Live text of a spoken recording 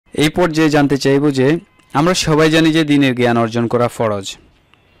এই পর্যায়ে জানতে চাইব যে আমরা সবাই জানি যে দ্বীনের জ্ঞান অর্জন করা ফরজ,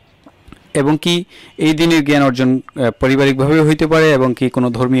 এবং কি এই দ্বীনের জ্ঞান অর্জন পারিবারিকভাবে হইতে পারে, এবং কি কোনো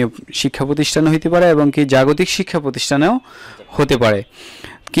ধর্মীয় শিক্ষা প্রতিষ্ঠানে হইতে পারে, এবং কি জাগতিক শিক্ষা প্রতিষ্ঠানেও হতে পারে।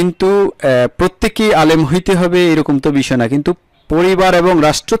 কিন্তু প্রত্যেকেই আলেম হইতে হবে এরকম তো বিষয় না। কিন্তু পরিবার এবং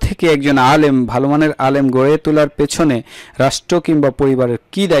রাষ্ট্র থেকে একজন আলেম, ভালো মানের আলেম গড়ে তোলার পেছনে রাষ্ট্র কিংবা পরিবারের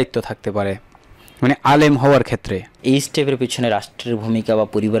কি দায়িত্ব থাকতে পারে, মানে আলেম হওয়ার ক্ষেত্রে? এই স্টেপের পিছনে রাষ্ট্রের ভূমিকা বা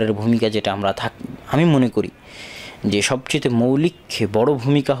পরিবারের ভূমিকা যেটা আমি মনে করি যে সবচেয়ে মৌলিক বড়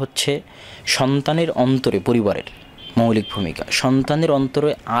ভূমিকা হচ্ছে সন্তানের অন্তরে, পরিবারের মৌলিক ভূমিকা সন্তানের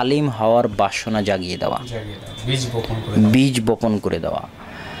অন্তরে আলেম হওয়ার বাসনা জাগিয়ে দেওয়া, বীজ বপন করে দেওয়া।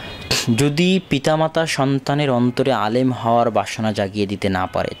 যদি পিতামাতা সন্তানের অন্তরে আলেম হওয়ার বাসনা জাগিয়ে দিতে না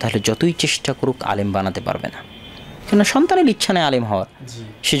পারে, তাহলে যতই চেষ্টা করুক আলেম বানাতে পারবে না। কেন? সন্তানের ইচ্ছা নেই আলেম হওয়ার,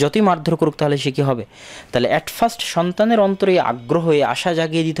 সে যতই মারধর করুক তাহলে সে কী হবে? তাহলে অ্যাট ফার্স্ট সন্তানের অন্তরে আগ্রহ, আশা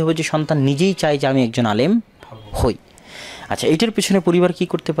জাগিয়ে দিতে হবে যে সন্তান নিজেই চায় যে আমি একজন আলেম হই। আচ্ছা, এটার পিছনে পরিবার কি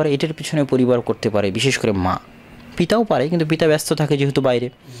করতে পারে? এটার পিছনে পরিবার করতে পারে বিশেষ করে মা। পিতাও পারে, কিন্তু পিতা ব্যস্ত থাকে যেহেতু বাইরে,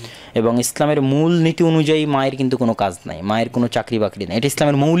 এবং ইসলামের মূল নীতি অনুযায়ী মায়ের কিন্তু কোনো কাজ নাই, মায়ের কোনো চাকরি বাকরি নেই। এটা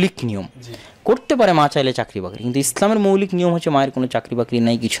ইসলামের মৌলিক নিয়ম। করতে পারে মা চাইলে চাকরি বাকরি, কিন্তু ইসলামের মৌলিক নিয়ম হচ্ছে মায়ের কোনো চাকরি বাকরি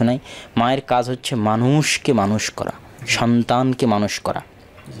নাই, কিছু নাই। মায়ের কাজ হচ্ছে মানুষকে মানুষ করা, সন্তানকে মানুষ করা।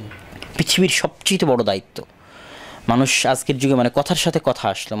 পৃথিবীর সবচেয়ে বড় দায়িত্ব। মানুষ আজকের যুগে, মানে কথার সাথে কথা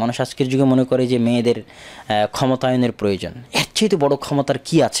আসলো, মানুষ আজকের যুগে মনে করে যে মেয়েদের ক্ষমতায়নের প্রয়োজন। এর চেয়ে বড় ক্ষমতার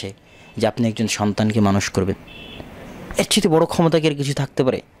কি আছে যে আপনি একজন সন্তানকে মানুষ করবেন? এর চেয়ে বড় ক্ষমতা কি আর কিছু থাকতে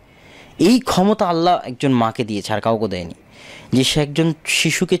পারে? এই ক্ষমতা আল্লাহ একজন মাকে দিয়েছে, আর কাউকে দেয়নি। যে সে একজন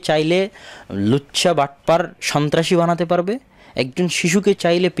শিশুকে চাইলে লুচ্চা বাটপার সন্ত্রাসী বানাতে পারবে, একজন শিশুকে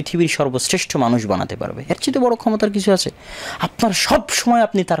চাইলে পৃথিবীর সর্বশ্রেষ্ঠ মানুষ বানাতে পারবে। এর চেয়ে বড় ক্ষমতার কিছু আছে? আপনার সব সময়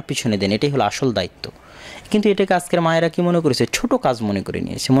আপনি তার পিছনে দেন, এটাই হলো আসল দায়িত্ব। কিন্তু এটাকে আজকের মায়েরা কি মনে করেছে? ছোট কাজ মনে করে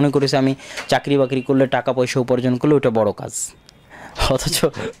নিয়েছে, মনে করেছে আমি চাকরি বাকরি করলে, টাকা পয়সা উপার্জন করলে ওটা বড় কাজ।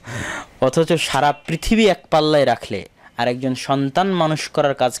 অথচ সারা পৃথিবী এক পাল্লায় রাখলে আর একজন সন্তান মানুষ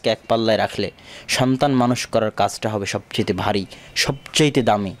করার কাজকে এক পাল্লায় রাখলে সন্তান মানুষ করার কাজটা হবে সবচেয়ে ভারী, সবচেয়ে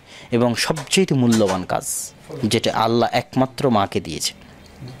দামি এবং সবচেয়ে মূল্যবান কাজ, যেটা আল্লাহ একমাত্র মাকে দিয়েছে।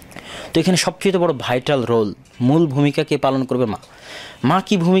 তো এখানে সবচেয়ে বড় ভাইটাল রোল, মূল ভূমিকা কে পালন করবে? মা। মা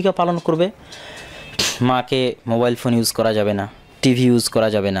কি ভূমিকা পালন করবে? মাকে মোবাইল ফোন ইউজ করা যাবে না, টিভি ইউজ করা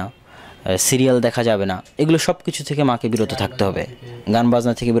যাবে না, সিরিয়াল দেখা যাবে না, এগুলো সব কিছু থেকে মাকে বিরত থাকতে হবে, গান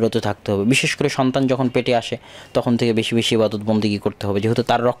বাজনা থেকে বিরত থাকতে হবে। বিশেষ করে সন্তান যখন পেটে আসে তখন থেকে বেশি বেশি ইবাদত বন্দেগী করতে হবে, যেহেতু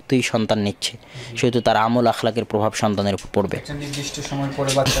তার রক্তই সন্তান নিচ্ছে, সেহেতু তার আমল আখলাকের প্রভাব সন্তানের উপর পড়বে।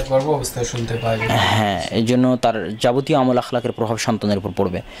 হ্যাঁ, এই জন্য তার যাবতীয় আমল আখলাকের প্রভাব সন্তানের উপর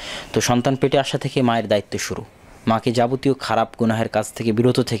পড়বে। তো সন্তান পেটে আসা থেকে মায়ের দায়িত্ব শুরু, মাকে যাবতীয় খারাপ গুনাহের কাজ থেকে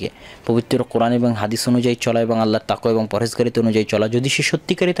বিরত থেকে পবিত্র কোরআন এবং হাদিস অনুযায়ী চলা এবং আল্লাহর তাকওয়া এবং পরহেজগারিতা অনুযায়ী চলা, যদি সে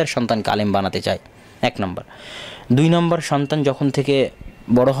সত্যিকারই তার সন্তানকে আলেম বানাতে চায়। 1 নম্বর। 2 নম্বর, সন্তান যখন থেকে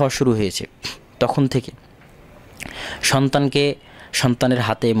বড় হওয়া শুরু হয়েছে তখন থেকে সন্তানের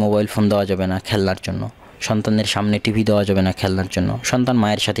হাতে মোবাইল ফোন দেওয়া যাবে না খেলনার জন্য, সন্তানের সামনে টিভি দেওয়া যাবে না খেলনার জন্য, সন্তান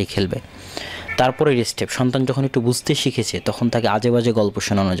মায়ের সাথেই খেলবে। তারপরের স্টেপ, সন্তান যখন একটু বুঝতে শিখেছে তখন তাকে আজে বাজে গল্প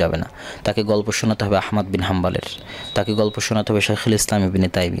শোনানো যাবে না, তাকে গল্প শোনাতে হবে আহমদ বিন হাম্বলের, তাকে গল্প শোনাতে হবে শাইখুল ইসলাম ইবনে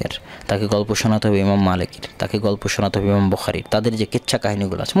তাইমিয়ার, তাকে গল্প শোনাতে হবে ইমাম মালিকের, তাকে গল্প শোনাতে হবে ইমাম বুখারীর। তাদের যে কিচ্ছা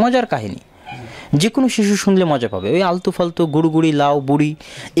কাহিনীগুলো আছে, মজার কাহিনী, যে কোনো শিশু শুনলে মজা পাবে। ওই আলতু ফালতু গুড়গুড়ি লাউ বুড়ি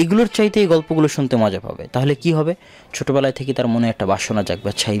এগুলোর চাইতে এই গল্পগুলো শুনতে মজা পাবে। তাহলে কি হবে? ছোটোবেলায় থেকে তার মনে একটা বাসনা জাগবে,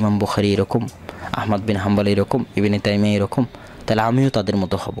 আচ্ছা ইমাম বুখারী এরকম, আহমদ বিন হাম্বল এরকম, ইবনে তাইমিয়া এরকম, তাহলে আমিও তাদের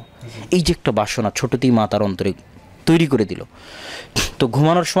মতো হব। এই যে একটা বাসনা ছোটতেই মা তার অন্তরে তৈরি করে দিল। তো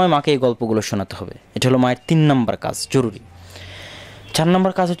ঘুমানোর সময় মাকে এই গল্পগুলো শোনাতে হবে। এটা হলো মায়ের 3 নম্বর কাজ, জরুরি। 4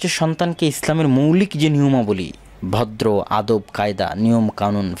 নম্বর কাজ হচ্ছে সন্তানকে ইসলামের মৌলিক যে নিয়মাবলী, ভদ্র আদব কায়দা, নিয়ম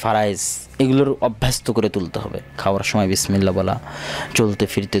কানুন, ফারায়েজ, এগুলোর অভ্যস্ত করে তুলতে হবে। খাওয়ার সময় বিসমিল্লাহ বলা, চলতে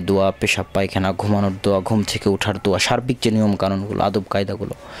ফিরতে দোয়া, পেশাব পায়খানা, ঘুমানোর দোয়া, ঘুম থেকে ওঠার দোয়া, সার্বিক যে নিয়ম কানুনগুলো, আদব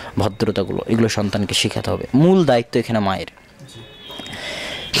কায়দাগুলো, ভদ্রতাগুলো, এগুলো সন্তানকে শেখাতে হবে। মূল দায়িত্ব এখানে মায়ের।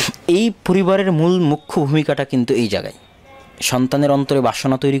 এই পরিবারের মূল মুখ্য ভূমিকাটা কিন্তু এই জায়গায়, সন্তানের অন্তরে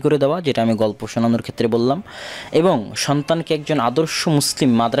বাসনা তৈরি করে দেওয়া, যেটা আমি গল্প শোনানোর ক্ষেত্রে বললাম, এবং সন্তানকে একজন আদর্শ মুসলিম,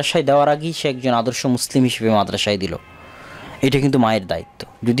 মাদ্রাসায় দেওয়ার আগেই সে একজন আদর্শ মুসলিম হিসেবে মাদ্রাসায় দিল। এটা কিন্তু মায়ের দায়িত্ব।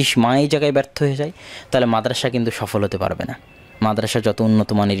 যদি মা এই জায়গায় ব্যর্থ হয়ে যায় তাহলে মাদ্রাসা কিন্তু সফল হতে পারবে না। মাদ্রাসা যত উন্নত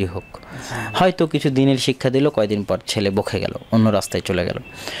মানেরই হোক, হয়তো কিছু দিনের শিক্ষা দিল, কয়দিন পর ছেলে বকে গেল, অন্য রাস্তায় চলে গেল।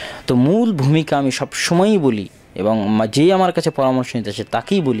 তো মূল ভূমিকা আমি সবসময়ই বলি, এবং যেই আমার কাছে পরামর্শ নিতে আসে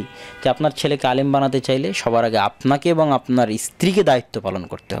তাকেই বলি যে আপনার ছেলেকে আলেম বানাতে চাইলে সবার আগে আপনাকে এবং আপনার স্ত্রীকে দায়িত্ব পালন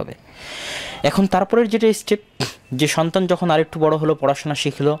করতে হবে। এখন তারপরের যেটা স্টেপ, যে সন্তান যখন আরেকটু বড় হলো, পড়াশোনা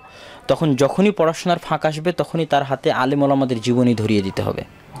শিখলো, তখন যখনই পড়াশোনার ফাঁক আসবে তখনই তার হাতে আলেম ওলামাদের জীবনী ধরিয়ে দিতে হবে।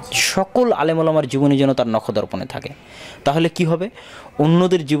 সকল আলেম ওলামার জীবনী যেন তার নখদর্পণে থাকে। তাহলে কি হবে,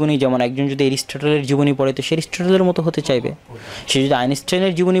 অন্যদের জীবনী, যেমন একজন যদি এরিস্টটলের জীবনী পড়ে তো সে এরিস্টটলের মতো হতে চাইবে, সে যদি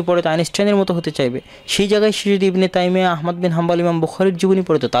আইনস্টাইনের জীবনী পড়ে তো আইনস্টাইনের মতো হতে চাইবে, সেই জায়গায় সে যদি ইবনে তাইমিয়া, আহমদ বিন হাম্বল, ইমাম বুখারীর জীবনী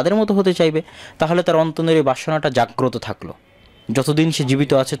পড়ে তো তাদের মতো হতে চাইবে। তাহলে তার অন্তরের এই বাসনাটা জাগ্রত থাকলো, যতদিন সে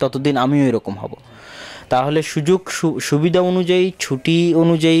জীবিত আছে ততদিন আমিও এরকম হব। তাহলে সুযোগ সুবিধা অনুযায়ী, ছুটি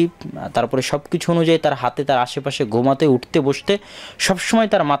অনুযায়ী, তারপরে সব কিছু অনুযায়ী তার হাতে, তার আশেপাশে ঘুমাতে, উঠতে, বসতে সবসময়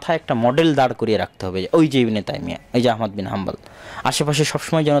তার মাথায় একটা মডেল দাঁড় করিয়ে রাখতে হবে। ওই যে ইবনে তাইমিয়া, এই যে আহমদ বিন হাম্বল, আশেপাশে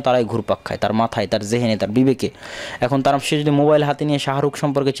সবসময় যেন তারাই ঘুরপাক খায় তার মাথায়, তার জেহেনে, তার বিবেকে। এখন তার সে যদি মোবাইল হাতে নিয়ে শাহরুখ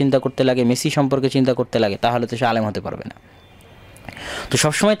সম্পর্কে চিন্তা করতে লাগে, মেসি সম্পর্কে চিন্তা করতে লাগে, তাহলে তো সে আলেম হতে পারবে না। তো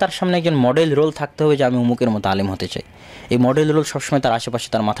সবসময় তার সামনে একজন মডেল রোল থাকতে হবে যে আমি অমুকের মতো আলেম হতে চাই। এই মডেল রোল সবসময় তার আশেপাশে,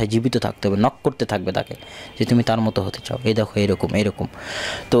 তার মাথায় জীবিত থাকতে হবে, নক করতে থাকবে তাকে যে তুমি তার মতো হতে চাও, এই দেখো এরকম এরকম।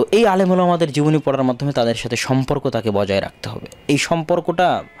 তো এই আলেম হলো আমাদের জীবনী পড়ার মাধ্যমে তাদের সাথে সম্পর্ক তাকে বজায় রাখতে হবে। এই সম্পর্কটা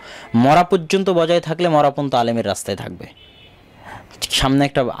মরা পর্যন্ত বজায় থাকলে মরাপন্ত আলেমের রাস্তায় থাকবে। সামনে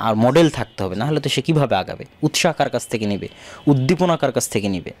একটা মডেল থাকতে হবে, নাহলে তো সে কীভাবে আগাবে? উৎসাহ কার কাছ থেকে নেবে, উদ্দীপনা কার কাছ থেকে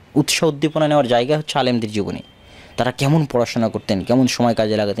নেবে? উৎসাহ উদ্দীপনা নেওয়ার জায়গা হচ্ছে আলেমদের জীবনী। তারা কেমন পড়াশোনা করতেন, কেমন সময়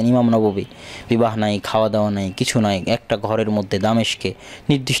কাজে লাগাতেন। ইমাম নববী, বিবাহ নাই, খাওয়া দাওয়া নাই, কিছু নাই, একটা ঘরের মধ্যে দামেশকে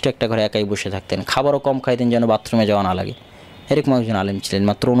নির্দিষ্ট একটা ঘরে একাই বসে থাকতেন, খাবারও কম খাইতেন যেন বাথরুমে যাওয়া না লাগে। এরকম একজন আলেম ছিলেন,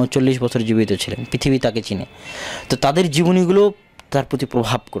 মাত্র 39 বছর জীবিত ছিলেন, পৃথিবী তাকে চিনে। তো তাদের জীবনীগুলো তার প্রতি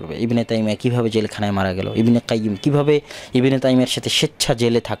প্রভাব করবে। ইবনে তাইমিয়া কীভাবে জেলখানায় মারা গেল, ইবনে কাইয়িম কীভাবে ইবনে তাইমিয়ার সাথে স্বেচ্ছা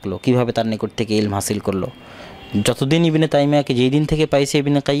জেলে থাকলো, কীভাবে তার নিকট থেকে ইলম হাসিল করলো। যতদিন ইবনে তাইমিয়াকে, যেই দিন থেকে পাইছে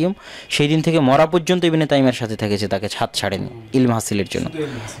ইবনে কাইয়িম, সেই দিন থেকে মরা পর্যন্ত ইবনে তাইমিয়ার সাথে থেকেছে, তাকে হাত ছাড়েনি ইলম হাসিলের জন্য,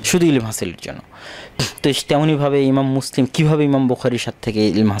 শুধু ইলম হাসিলের জন্য। তো তেমনইভাবে ইমাম মুসলিম কীভাবে ইমাম বুখারীর সাথে থেকে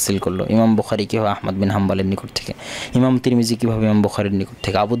ইলম হাসিল করলো, ইমাম বুখারী কীভাবে আহমদ বিন হাম্বলের নিকট থেকে, ইমাম তিরমিজি কীভাবে ইমাম বুখারীর নিকট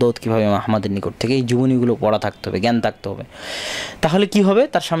থেকে, আবু দাউদ কীভাবে ইমাম আহমদের নিকট থেকে, এই জীবনীগুলো পড়া থাকতে হবে, জ্ঞান থাকতে হবে। তাহলে কি হবে,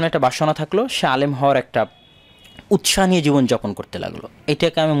 তার সামনে একটা বাসনা থাকলো, সে আলেম হওয়ার একটা উৎসাহ নিয়ে জীবনযাপন করতে লাগলো।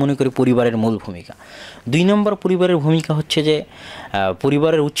 এটাকে আমি মনে করি পরিবারের মূল ভূমিকা। 2 নম্বর পরিবারের ভূমিকা হচ্ছে যে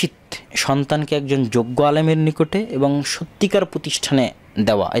পরিবারের উচিত সন্তানকে একজন যোগ্য আলেমের নিকটে এবং সত্যিকার প্রতিষ্ঠানে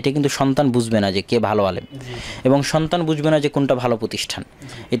দেওয়া। এটা কিন্তু সন্তান বুঝবে না যে কে ভালো আলেম, এবং সন্তান বুঝবে না যে কোনটা ভালো প্রতিষ্ঠান।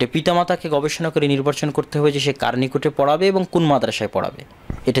 এটা পিতামাতাকে গবেষণা করে নির্বাচন করতে হবে যে সে কার নিকটে পড়াবে এবং কোন মাদ্রাসায় পড়াবে।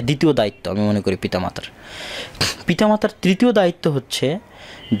 এটা দ্বিতীয় দায়িত্ব আমি মনে করি পিতামাতার। পিতামাতার তৃতীয় দায়িত্ব হচ্ছে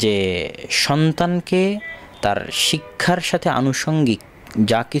যে সন্তানকে তার শিক্ষার সাথে আনুষঙ্গিক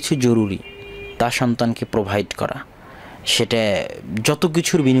যা কিছু জরুরি তা সন্তানকে প্রোভাইড করা। সেটা যত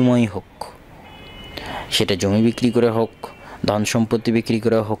কিছুর বিনিময়ই হোক, সেটা জমি বিক্রি করে হোক, ধন সম্পত্তি বিক্রি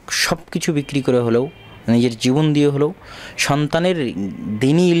করে হোক, সব কিছু বিক্রি করে হলেও, নিজের জীবন দিয়ে হলেও সন্তানের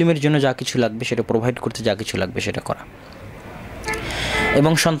দ্বীনি ইলমের জন্য যা কিছু লাগবে সেটা প্রোভাইড করতে, যা কিছু লাগবে সেটা করা।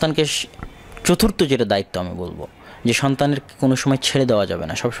 এবং সন্তানকে চতুর্থ যেটা দায়িত্ব আমি বলবো, যে সন্তানের কোনো সময় ছেড়ে দেওয়া যাবে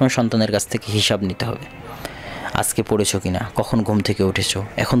না, সবসময় সন্তানের কাছ থেকে হিসাব নিতে হবে। আজকে পড়েছো কিনা, কখন ঘুম থেকে উঠেছো,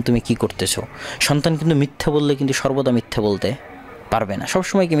 এখন তুমি কি করতেছো। সন্তান কিন্তু মিথ্যা বললে কিন্তু সর্বদা মিথ্যা বলতে পারবে না,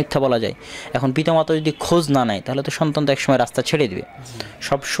 সবসময় কি মিথ্যা বলা যায়? এখন পিতামাতা যদি খোঁজ না নেয় তাহলে তো সন্তান তো একসময় রাস্তা ছেড়ে দিবে।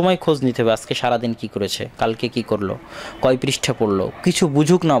 সবসময় খোঁজ নিতে হবে, আজকে সারাদিন কি করেছে, কালকে কি করলো, কয় পৃষ্ঠা পড়লো, কিছু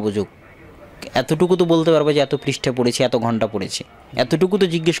বুঝুক না বুঝুক এতটুকু তো বলতে পারবে যে এত পৃষ্ঠা পড়েছি, এত ঘন্টা পড়েছি। এতটুকু তো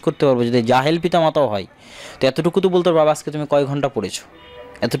জিজ্ঞেস করতে পারবো, যদি জাহেল পিতামাতাও হয় তো এতটুকু তো বলতে পারবো আজকে তুমি কয় ঘন্টা পড়েছো,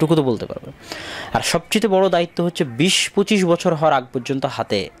 এতটুকু তো বলতে পারবে। আর সবচেয়ে বড় দায়িত্ব হচ্ছে 20-25 বছর হওয়ার আগ পর্যন্ত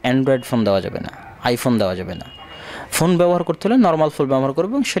হাতে অ্যান্ড্রয়েড ফোন দেওয়া যাবে না, আইফোন দেওয়া যাবে না। ফোন ব্যবহার করতে হলে নর্মাল ফোন ব্যবহার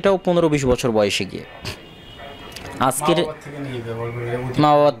করবে, এবং সেটাও 15-20 বছর বয়সে গিয়ে। আজকের মা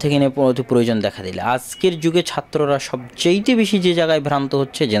বাবার থেকে নিয়ে অতি প্রয়োজন দেখা দিলে আজকের যুগে ছাত্ররা সবচেয়ে বেশি যে জায়গায় ভ্রান্ত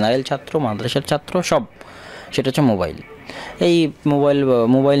হচ্ছে, জেনারেল ছাত্র, মাদ্রাসার ছাত্র, সব সেটা হচ্ছে মোবাইল। এই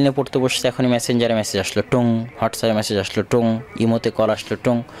মোবাইল নিয়ে পড়তে বসছে, এখনই মেসেঞ্জারে মেসেজ আসলো টং, হোয়াটসঅ্যাপে মেসেজ আসলো টং, ইমোতে কল আসলো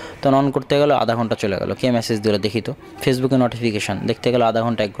টং, তখন অন করতে গেলো আধা ঘন্টা চলে গেলো, কে মেসেজ দিল দেখি তো, ফেসবুকে নোটিফিকেশান দেখতে গেলো আধা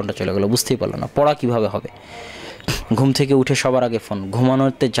ঘন্টা 1 ঘন্টা চলে গেলো, বুঝতেই পারলো না। পড়া কীভাবে হবে? ঘুম থেকে উঠে সবার আগে ফোন,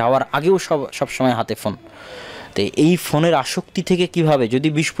 ঘুমানোতে যাওয়ার আগেও সবসময় হাতে ফোন। তো এই ফোনের আসক্তি থেকে কিভাবে, যদি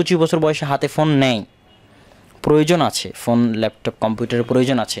 20-25 বছর বয়সে হাতে ফোন নেয়, প্রয়োজন আছে ফোন, ল্যাপটপ, কম্পিউটারের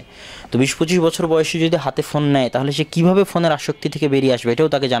প্রয়োজন আছে, তো 20-25 বছর বয়সে যদি হাতে ফোন নেয় তাহলে সে কীভাবে ফোনের আসক্তি থেকে বেরিয়ে আসবে এটাও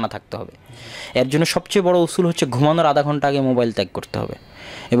তাকে জানা থাকতে হবে। এর জন্য সবচেয়ে বড় উসুল হচ্ছে ঘুমানোর আধা ঘন্টা আগে মোবাইল ত্যাগ করতে হবে,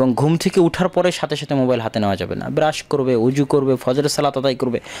 এবং ঘুম থেকে উঠার পরে সাথে সাথে মোবাইল হাতে নেওয়া যাবে না। ব্রাশ করবে, উজু করবে, ফজরের সালাত আদায়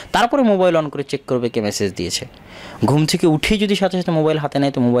করবে, তারপরে মোবাইল অন করে চেক করবে কে মেসেজ দিয়েছে। ঘুম থেকে উঠেই যদি সাথে সাথে মোবাইল হাতে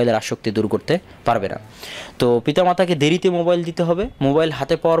নেয় তো মোবাইলের আসক্তি দূর করতে পারবে না। তো পিতামাতাকে দেরিতে মোবাইল দিতে হবে, মোবাইল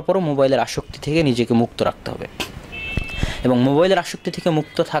হাতে পাওয়ার পরও মোবাইলের আসক্তি থেকে নিজেকে মুক্ত রাখতে হবে। এবং মোবাইলের আসক্তি থেকে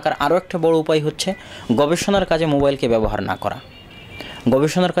মুক্ত থাকার আরও একটা বড় উপায় হচ্ছে গবেষণার কাজে মোবাইলকে ব্যবহার না করা।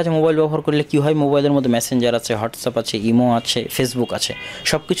 গবেষণার কাজে মোবাইল ব্যবহার করলে কী হয়, মোবাইলের মধ্যে মেসেঞ্জার আছে, হোয়াটসঅ্যাপ আছে, ইমো আছে, ফেসবুক আছে,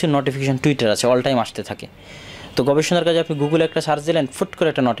 সব কিছুর নোটিফিকেশান, টুইটার আছে, অল টাইম আসতে থাকে। তো গবেষণার কাজে আপনি গুগলে একটা সার্চ দিলেন, ফুট করে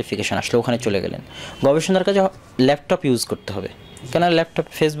একটা নোটিফিকেশান আসলো, ওখানে চলে গেলেন। গবেষণার কাজে ল্যাপটপ ইউজ করতে হবে, কেন ল্যাপটপ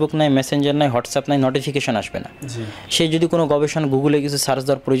ফেসবুক নাই, মেসেঞ্জার নাই, হোয়াটসঅ্যাপ নাই, নোটিফিকেশান আসবে না। সে যদি কোনো গবেষণা গুগলে কিছু সার্চ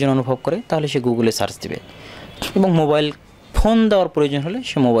দেওয়ার প্রয়োজন অনুভব করে তাহলে সে গুগলে সার্চ দিবে, এবং মোবাইল ফোন দেওয়ার প্রয়োজন হলে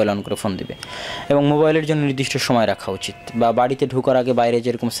সে মোবাইল অন করে ফোন দিবে। এবং মোবাইলের জন্য নির্দিষ্ট সময় রাখা উচিত, বা বাড়িতে ঢোকার আগে বাইরে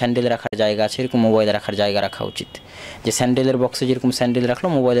যেরকম স্যান্ডেল রাখার জায়গা আছে এরকম মোবাইল রাখার জায়গা রাখা উচিত, যে স্যান্ডেলের বক্সে যেরকম স্যান্ডেল রাখলো,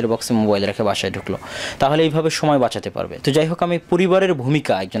 মোবাইলের বক্সে মোবাইল রেখে বাসায় ঢুকলো, তাহলে এইভাবে সময় বাঁচাতে পারবে। তো যাই হোক, আমি পরিবারের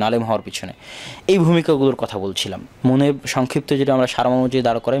ভূমিকা একজন আলেম হওয়ার পিছনে এই ভূমিকাগুলোর কথা বলছিলাম। মনে সংক্ষিপ্ত যেটা আমরা সারমর্ম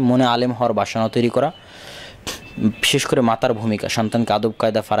দাঁড় করাই, মনে আলেম হওয়ার বাসনা তৈরি করা, বিশেষ করে মাতার ভূমিকা, সন্তানকে আদব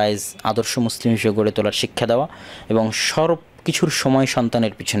কায়দা ফারাইজ আদর্শ মুসলিম হিসেবে গড়ে তোলার শিক্ষা দেওয়া, এবং সব কিছুর সময়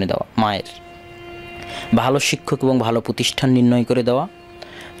সন্তানের পিছনে দেওয়া, মায়ের ভালো শিক্ষক এবং ভালো প্রতিষ্ঠান নির্ণয় করে দেওয়া।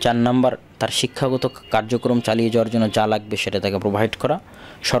 4 নাম্বার, তার শিক্ষাগত কার্যক্রম চালিয়ে যাওয়ার জন্য যা লাগবে সেটা তাকে প্রোভাইড করা।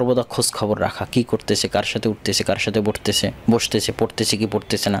 সর্বদা খোঁজ খবর রাখা, কী করতেছে, কার সাথে উঠতেছে, কার সাথে বসতেছে, পড়তেছে কি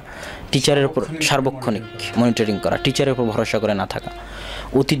পড়তেছে না। টিচারের উপর সার্বক্ষণিক মনিটরিং করা, টিচারের উপর ভরসা করে না থাকা।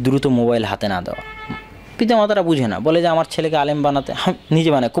 অতি দ্রুত মোবাইল হাতে না দেওয়া। পিতামাতারা বুঝে না, বলে যে আমার ছেলেকে আলেম বানাতে, নিজে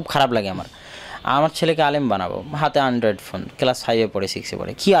বানায়, খুব খারাপ লাগে আমার ছেলেকে আলেম বানাবো, হাতে অ্যান্ড্রয়েড ফোন, ক্লাস 5-এ পড়ে 6-এ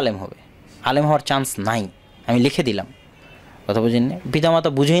পড়ে, কী আলেম হবে? আলেম হওয়ার চান্স নাই, আমি লিখে দিলাম। কথা বুঝেন না? পিতামাতা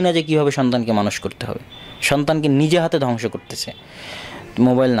বুঝেই না যে কীভাবে সন্তানকে মানুষ করতে হবে, সন্তানকে নিজে হাতে ধ্বংস করতেছে।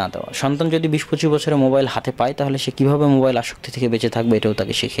 মোবাইল না দেওয়া, সন্তান যদি 20-25 বছরে মোবাইল হাতে পায় তাহলে সে কীভাবে মোবাইল আসক্তি থেকে বেঁচে থাকবে এটাও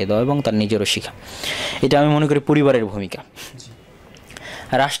তাকে শিখিয়ে দেওয়া, এবং তার নিজেরও শেখা। এটা আমি মনে করি পরিবারের ভূমিকা।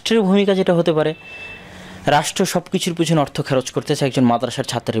 রাষ্ট্রের ভূমিকা যেটা হতে পারে, রাষ্ট্র সব কিছুর পিছনে অর্থ খরচ করতেছে, একজন মাদ্রাসার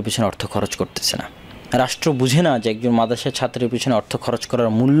ছাত্রের পিছনে অর্থ খরচ করতেছে না। রাষ্ট্র বুঝে না যে একজন মাদ্রাসার ছাত্রের পিছনে অর্থ খরচ করার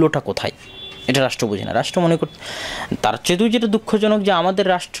মূল্যটা কোথায়, এটা রাষ্ট্র বুঝে না। রাষ্ট্র মনে করতে, তার চেয়েও যেটা দুঃখজনক যে আমাদের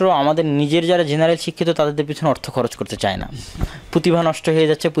রাষ্ট্র আমাদের নিজের যারা জেনারেল শিক্ষিত তাদের পিছনে অর্থ খরচ করতে চায় না। প্রতিভা নষ্ট হয়ে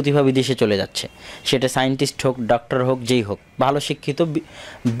যাচ্ছে, প্রতিভা বিদেশে চলে যাচ্ছে, সেটা সায়েন্টিস্ট হোক, ডক্টর হোক, যেই হোক, ভালো শিক্ষিত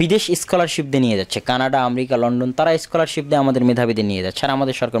বিদেশ স্কলারশিপ দিয়ে নিয়ে যাচ্ছে, কানাডা, আমেরিকা, লন্ডন, তারা স্কলারশিপ দিয়ে আমাদের মেধাবীদের নিয়ে যাচ্ছে, আর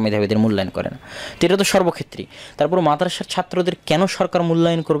আমাদের সরকার মেধাবীদের মূল্যায়ন করে না। তো এটা তো সর্বক্ষেত্রেই। তারপর মাদ্রাসার ছাত্রদের কেন সরকার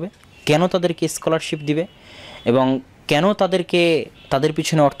মূল্যায়ন করবে, কেন তাদেরকে স্কলারশিপ দিবে, এবং কেন তাদের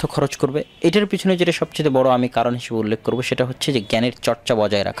পিছনে অর্থ খরচ করবে? এটার পিছনে যেটা সবচেয়ে বড় আমি কারণ হিসেবে উল্লেখ করব সেটা হচ্ছে যে জ্ঞানের চর্চা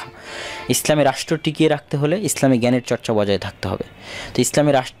বজায় রাখা। ইসলামী রাষ্ট্র টিকিয়ে রাখতে হলে ইসলামী জ্ঞানের চর্চা বজায় থাকতে হবে। তো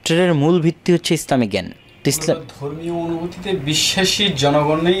ইসলামী রাষ্ট্রের মূল ভিত্তি হচ্ছে ইসলামী জ্ঞান। তো ধর্মীয় অনুভূতিতে বিশ্বাসী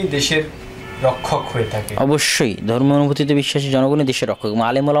জনগণই দেশের রক্ষক হয়ে থাকে। অবশ্যই ধর্মীয় অনুভূতিতে বিশ্বাসী জনগণই দেশের রক্ষক, এবং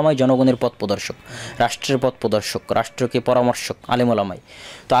আলেম ওলামাই জনগণের পথ প্রদর্শক, রাষ্ট্রের পথ প্রদর্শক, রাষ্ট্রকে পরামর্শক আলেম ওলামাই।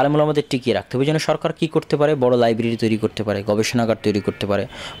 তো আলেম ওলামাদের টিকিয়ে রাখতে হবে। যেন সরকার কী করতে পারে, বড় লাইব্রেরি তৈরি করতে পারে, গবেষণাগার তৈরি করতে পারে,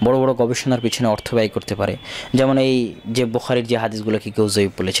 বড় বড় গবেষণার পিছনে অর্থ ব্যয় করতে পারে। যেমন এই যে বুখারীর যে হাদিসগুলোকে কেউ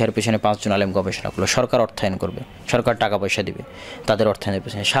জয়ীফ বলেছে, এর পিছনে 5 জন আলেম গবেষণা করলো, সরকার অর্থায়ন করবে, সরকার টাকা পয়সা দিবে তাদের অর্থায়নের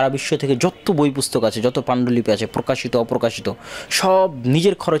পিছনে। সারা বিশ্ব থেকে যত বই পুস্তক আছে, যত পাণ্ডুলিপি আছে, প্রকাশিত অপ্রকাশিত, সব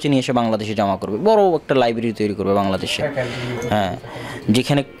নিজের খরচে নিয়ে এসে বাংলাদেশে জমা করবে, বড় একটা লাইব্রেরি তৈরি করবে বাংলাদেশে। হ্যাঁ,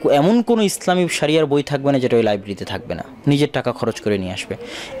 যেখানে এমন কোনো ইসলামী শরিয়ার বই থাকবে না যেটা ওই লাইব্রেরিতে থাকবে না, নিজের টাকা খরচ করে নিয়ে আসবে।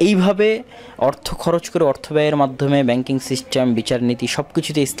 এইভাবে অর্থ খরচ করে, অর্থ ব্যয়ের মাধ্যমে ব্যাংকিং সিস্টেম, বিচার নীতি, সব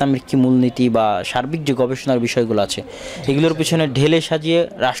কিছুতে ইসলামের কী মূলনীতি বা সার্বিক যে গবেষণার বিষয়গুলো আছে এগুলোর পিছনে ঢেলে সাজিয়ে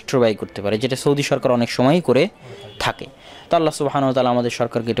রাষ্ট্র ব্যয় করতে পারে, যেটা সৌদি সরকার অনেক সময়ই করে থাকে। তো আল্লাহ সুবহানাহু ওয়া তাআলা আমাদের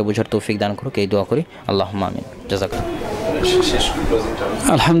সরকারকে এটা বোঝার তৌফিক দান করুক, এই দোয়া করি। আল্লাহুম্মা আমিন। জাযাকাল্লাহ।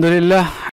 আলহামদুলিল্লাহ।